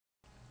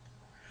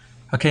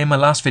Okay, in my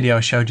last video I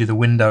showed you the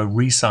window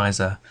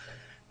resizer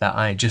that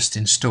I just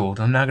installed.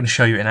 I'm now going to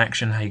show you in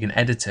action how you can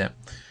edit it.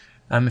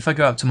 If I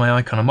go up to my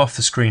icon, I'm off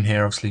the screen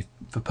here obviously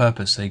for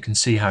purpose so you can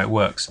see how it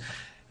works.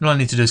 And all I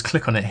need to do is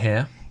click on it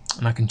here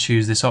and I can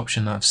choose this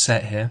option that I've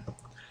set here,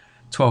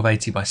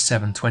 1280 by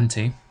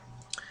 720,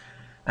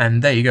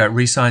 and there you go, it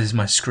resizes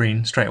my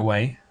screen straight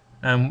away.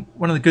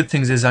 One of the good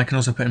things is I can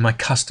also put in my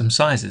custom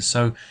sizes.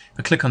 So if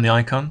I click on the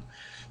icon,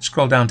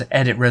 scroll down to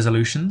edit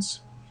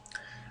resolutions.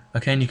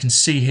 Okay, and you can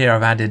see here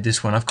I've added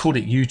this one. I've called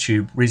it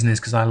YouTube. Reason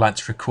is because I like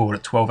to record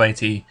at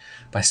 1280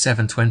 by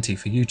 720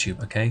 for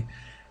YouTube. Okay,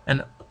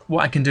 and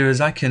what I can do is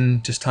I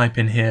can just type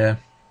in here,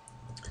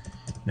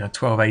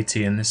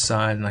 1280 in this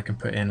side, and I can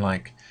put in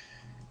like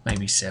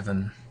maybe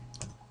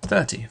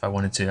 730 if I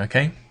wanted to.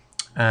 Okay,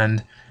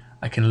 and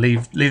I can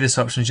leave this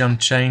option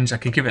unchanged. I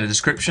could give it a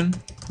description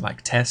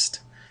like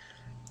test,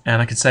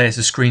 and I could say it's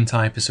a screen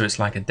typer, so it's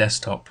like a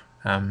desktop.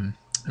 And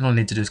all I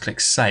need to do is click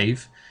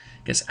save.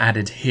 It gets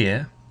added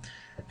here.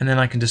 And then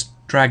I can just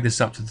drag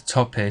this up to the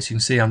top here, so you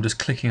can see I'm just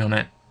clicking on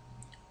it.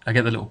 I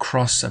get the little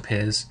cross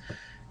appears,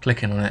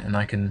 clicking on it, and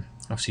I can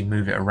obviously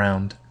move it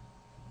around.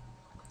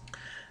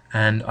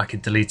 And I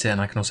can delete it,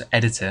 and I can also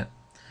edit it.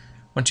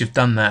 Once you've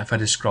done that, if I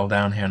just scroll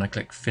down here and I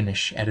click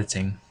finish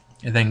editing,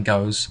 it then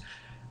goes,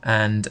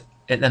 and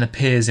it then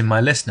appears in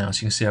my list now. So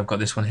you can see I've got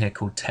this one here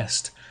called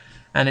test.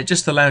 And it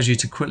just allows you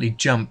to quickly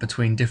jump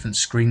between different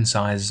screen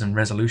sizes and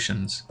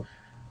resolutions.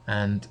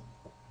 And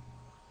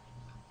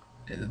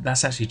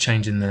that's actually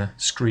changing the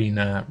screen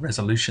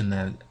resolution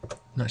there,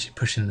 not actually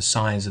pushing the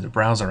size of the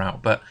browser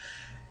out, but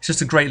it's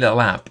just a great little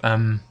app.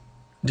 It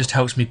just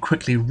helps me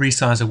quickly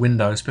resize a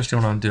window, especially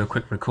when I want to do a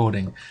quick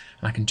recording.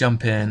 And I can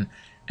jump in,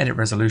 edit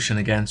resolution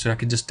again, so I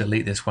could just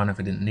delete this one if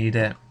I didn't need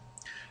it.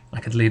 I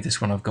could leave this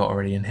one I've got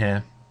already in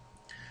here.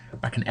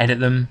 I can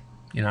edit them,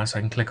 so I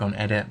can click on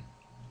edit.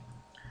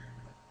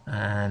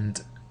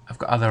 And I've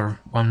got other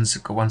ones,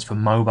 I've got ones for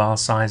mobile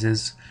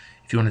sizes.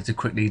 If you wanted to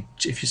quickly,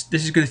 this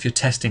is good if you're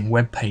testing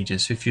web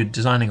pages. So if you're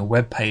designing a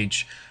web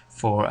page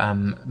for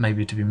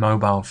maybe to be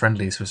mobile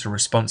friendly, so it's a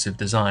responsive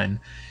design,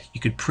 you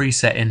could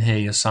preset in here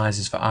your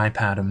sizes for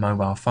iPad and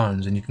mobile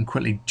phones, and you can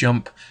quickly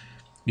jump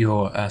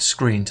your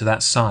screen to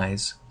that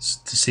size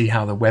to see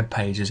how the web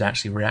page is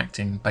actually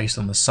reacting based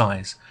on the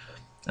size.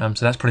 So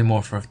that's probably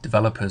more for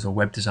developers or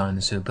web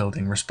designers who are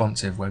building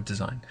responsive web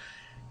design.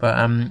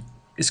 But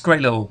it's a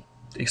great little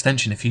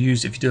extension if you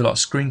do a lot of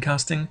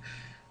screencasting.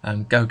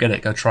 Go get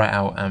it, go try it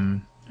out.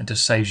 It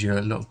just saves you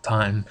a little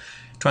time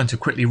trying to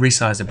quickly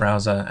resize the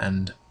browser,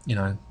 and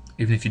even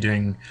if you're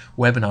doing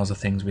webinars or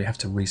things, we have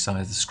to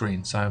resize the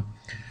screen. So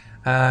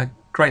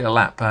great little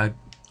app.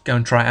 Go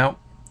and try it out.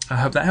 I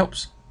hope that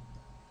helps.